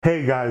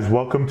Hey guys,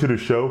 welcome to the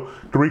show.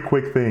 3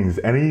 quick things.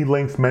 Any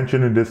links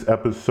mentioned in this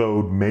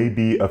episode may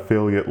be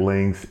affiliate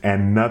links,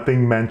 and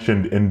nothing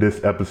mentioned in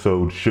this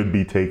episode should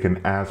be taken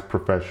as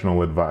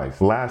professional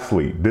advice.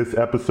 Lastly, this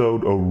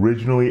episode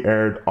originally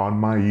aired on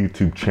my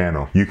YouTube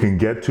channel. You can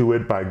get to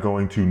it by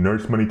going to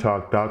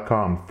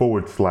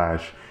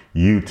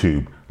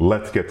nursemoneytalk.com/YouTube.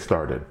 Let's get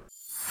started.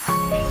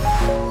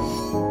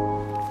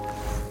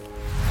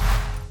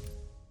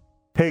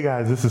 Hey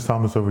guys, this is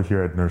Thomas over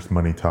here at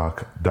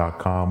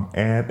nursemoneytalk.com,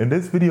 and in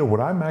this video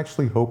what I'm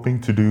actually hoping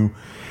to do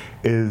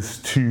is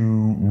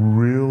to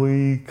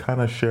really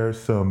kind of share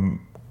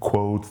some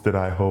quotes that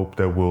I hope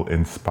that will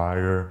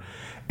inspire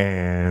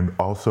and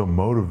also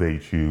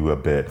motivate you a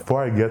bit.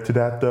 Before I get to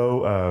that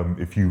though,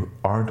 if you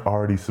aren't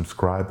already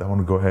subscribed, I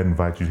want to go ahead and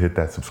invite you to hit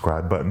that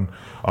subscribe button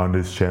on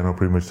this channel.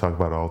 Pretty much talk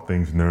about all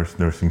things nurse,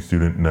 nursing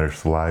student,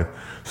 nurse life.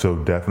 So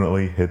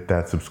definitely hit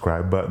that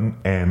subscribe button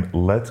and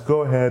let's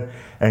go ahead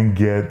and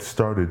get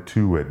started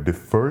to it. The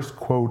first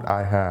quote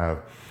I have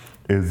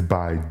is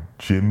by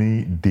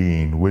Jimmy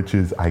Dean, which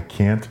is, "I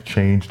can't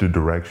change the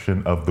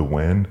direction of the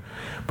wind,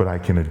 but I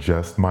can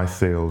adjust my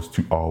sails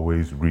to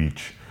always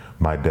reach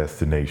my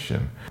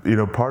destination." You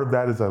know, part of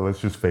that is that, let's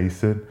just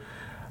face it,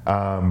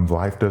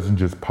 life doesn't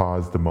just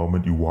pause the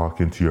moment you walk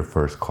into your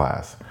first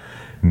class.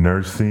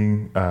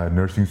 Nursing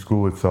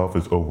school itself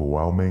is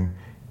overwhelming,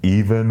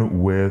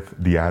 even with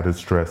the added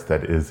stress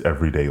that is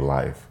everyday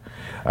life.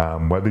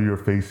 Whether you're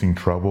facing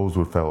troubles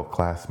with fellow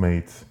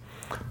classmates,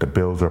 the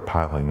bills are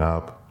piling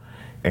up,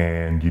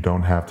 and you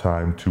don't have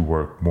time to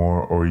work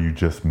more, or you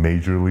just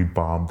majorly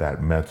bombed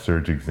that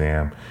med-surg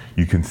exam,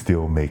 you can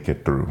still make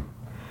it through.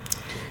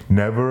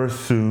 Never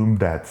assume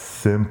that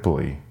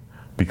simply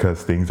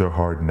because things are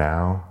hard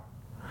now,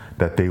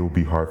 that they will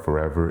be hard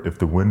forever. If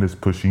the wind is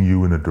pushing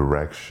you in a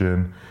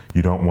direction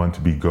you don't want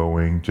to be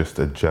going, just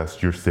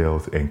adjust your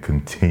sails and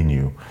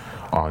continue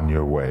on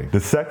your way.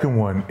 The second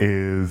one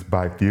is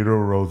by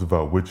Theodore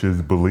Roosevelt, which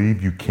is, "Believe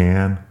you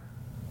can,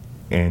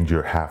 and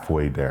you're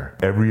halfway there."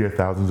 Every year,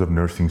 thousands of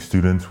nursing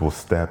students will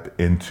step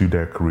into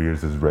their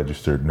careers as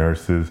registered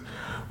nurses.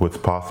 What's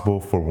possible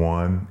for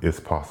one is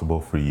possible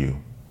for you.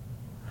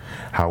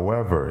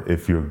 However,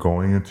 if you're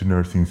going into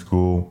nursing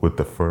school with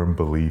the firm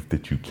belief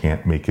that you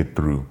can't make it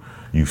through,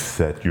 you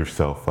set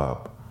yourself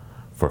up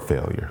for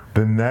failure.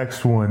 The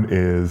next one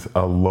is,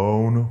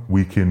 "Alone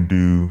we can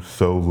do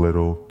so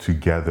little,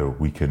 together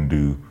we can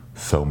do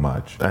so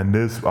much." And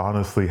this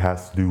honestly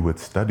has to do with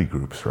study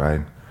groups,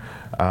 right?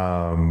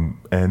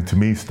 And to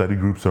me, study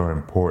groups are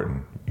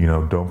important. You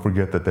know, don't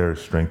forget that there is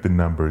strength in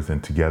numbers,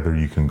 and together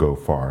you can go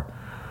far.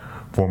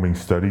 Forming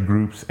study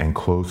groups and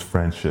close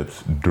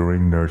friendships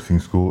during nursing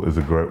school is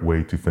a great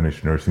way to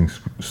finish nursing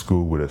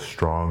school with a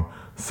strong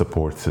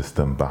support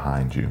system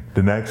behind you.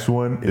 The next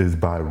one is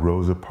by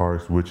Rosa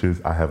Parks, which is,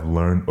 "I have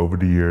learned over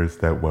the years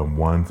that when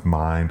one's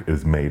mind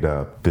is made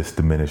up, this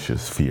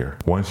diminishes fear."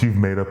 Once you've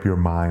made up your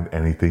mind,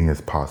 anything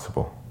is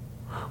possible.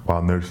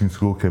 While nursing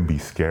school can be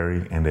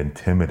scary and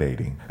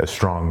intimidating, a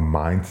strong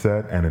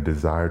mindset and a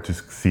desire to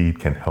succeed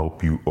can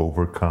help you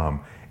overcome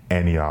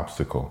any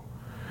obstacle.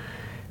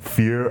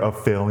 Fear of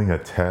failing a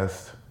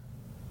test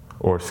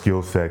or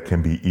skill set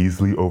can be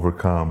easily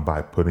overcome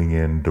by putting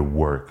in the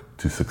work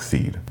to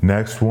succeed.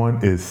 Next one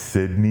is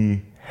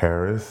Sydney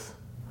Harris,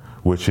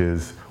 which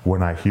is,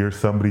 "When I hear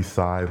somebody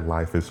sigh,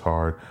 life is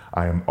hard,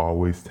 I am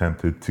always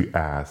tempted to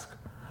ask,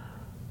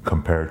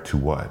 compared to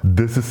what?"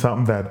 This is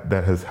something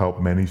that has helped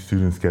many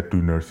students get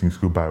through nursing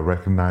school by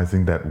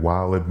recognizing that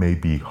while it may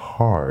be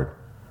hard,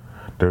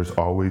 there's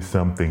always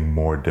something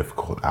more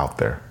difficult out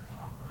there.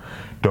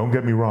 Don't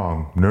get me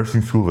wrong,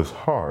 nursing school is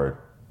hard,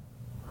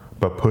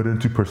 but put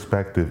into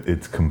perspective,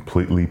 it's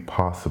completely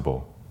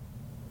possible.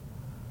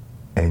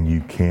 And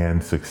you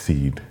can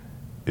succeed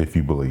if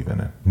you believe in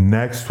it.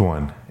 Next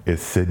one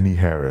is Sydney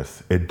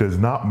Harris. "It does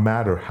not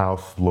matter how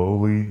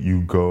slowly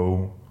you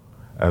go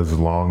as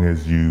long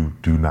as you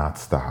do not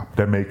stop."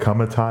 There may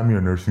come a time in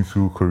your nursing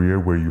school career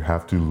where you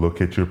have to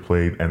look at your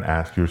plate and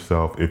ask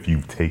yourself if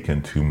you've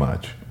taken too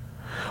much.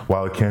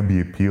 While it can be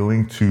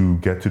appealing to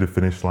get to the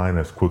finish line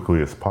as quickly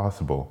as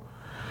possible,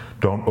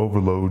 don't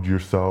overload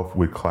yourself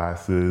with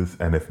classes,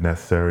 and if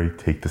necessary,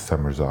 take the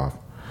summers off.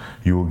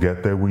 You will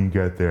get there when you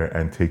get there,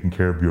 and taking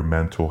care of your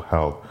mental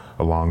health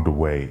along the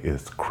way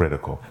is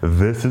critical.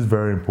 This is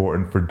very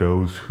important for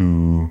those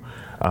who,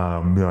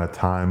 at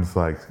times,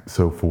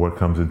 for what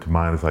comes into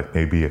mind is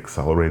maybe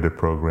accelerated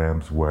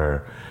programs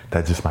where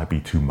that just might be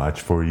too much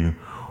for you,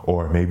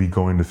 or maybe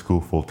going to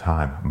school full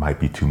time might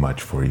be too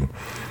much for you.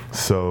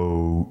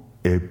 So,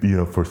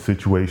 for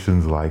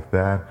situations like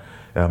that,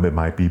 it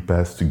might be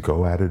best to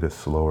go at it at a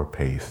slower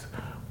pace,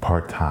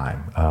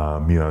 part-time,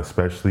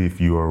 especially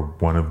if you are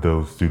one of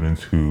those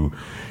students who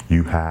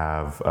you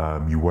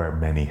wear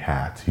many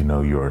hats.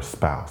 You're a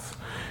spouse,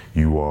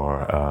 you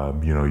are,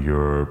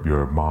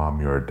 you're a mom,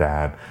 you're a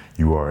dad,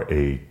 you are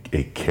a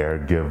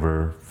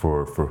caregiver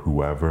for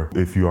whoever.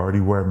 If you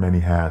already wear many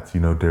hats,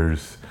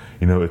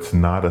 it's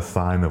not a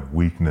sign of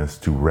weakness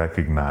to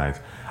recognize,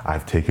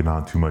 I've taken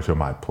on too much on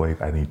my plate,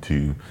 I need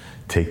to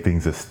take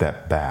things a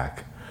step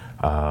back.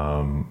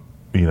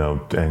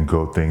 and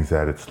go things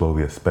at it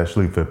slowly,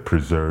 especially if it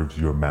preserves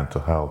your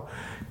mental health.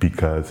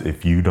 Because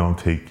if you don't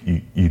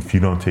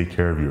take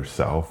care of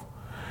yourself,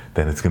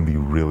 then it's going to be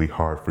really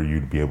hard for you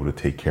to be able to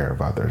take care of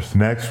others.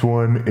 Next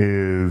one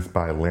is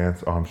by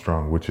Lance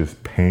Armstrong, which is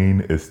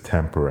Pain is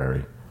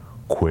Temporary,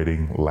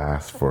 Quitting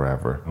Lasts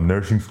Forever.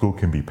 Nursing school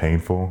can be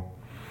painful.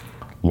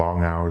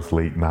 Long hours,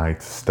 late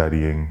nights,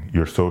 studying.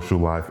 Your social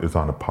life is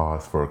on a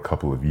pause for a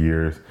couple of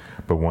years,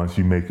 but once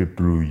you make it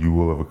through, you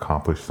will have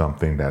accomplished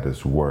something that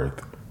is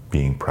worth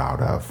being proud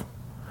of.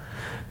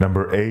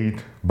 Number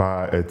 8,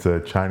 it's a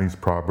Chinese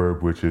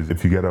proverb, which is,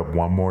 if you get up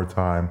one more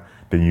time,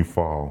 then you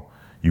fall,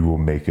 you will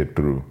make it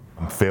through.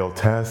 Failed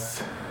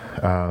tests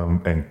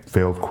and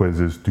failed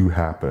quizzes do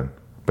happen,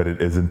 but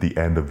it isn't the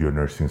end of your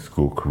nursing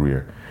school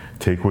career.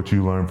 Take what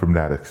you learned from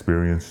that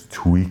experience,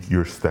 tweak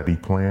your study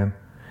plan,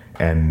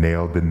 and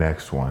nail the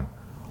next one.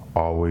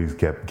 Always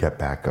get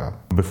back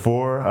up.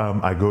 Before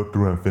I go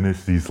through and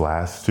finish these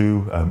last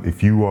two,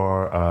 if you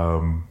are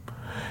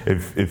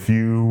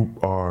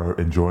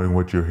enjoying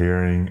what you're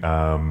hearing,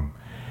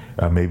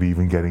 maybe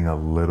even getting a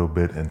little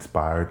bit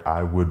inspired,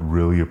 I would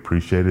really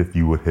appreciate it if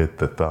you would hit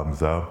the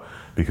thumbs up,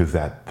 because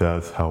that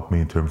does help me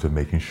in terms of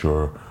making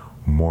sure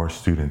more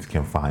students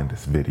can find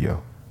this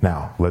video.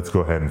 Now, let's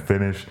go ahead and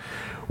finish,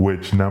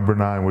 which number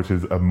 9, which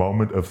is a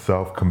moment of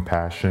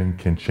self-compassion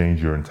can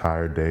change your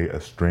entire day.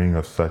 A string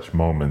of such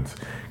moments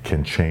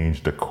can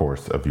change the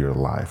course of your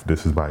life.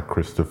 This is by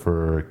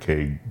Christopher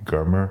K.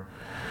 Gurmer.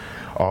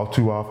 All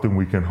too often,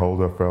 we can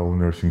hold our fellow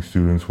nursing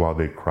students while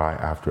they cry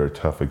after a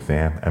tough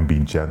exam and be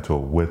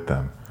gentle with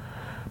them,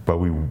 but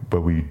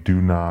we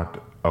do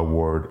not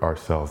award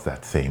ourselves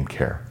that same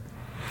care.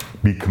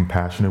 Be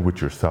compassionate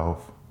with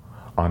yourself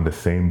on the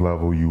same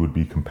level you would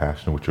be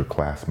compassionate with your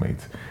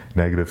classmates.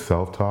 Negative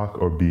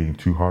self-talk or being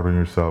too hard on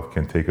yourself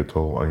can take a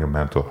toll on your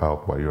mental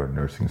health while you're in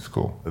nursing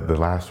school. The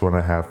last one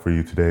I have for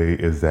you today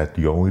is that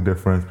the only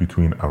difference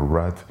between a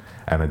rut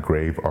and a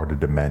grave are the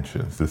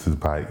dimensions. This is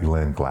by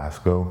Elaine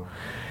Glasgow.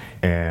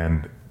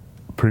 And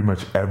pretty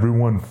much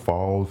everyone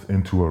falls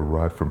into a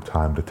rut from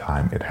time to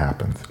time. It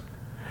happens.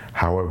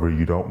 However,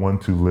 you don't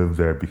want to live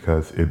there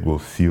because it will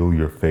seal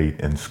your fate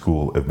in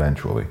school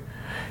eventually.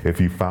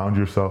 If you found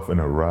yourself in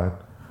a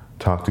rut,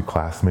 talk to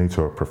classmates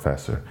or a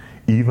professor.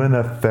 Even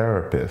a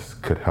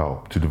therapist could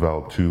help to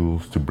develop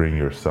tools to bring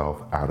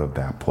yourself out of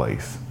that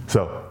place.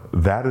 So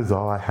that is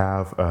all I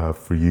have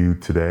for you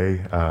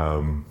today.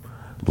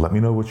 Let me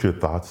know what your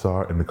thoughts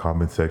are in the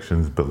comment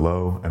sections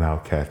below, and I'll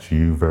catch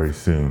you very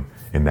soon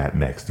in that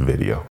next video.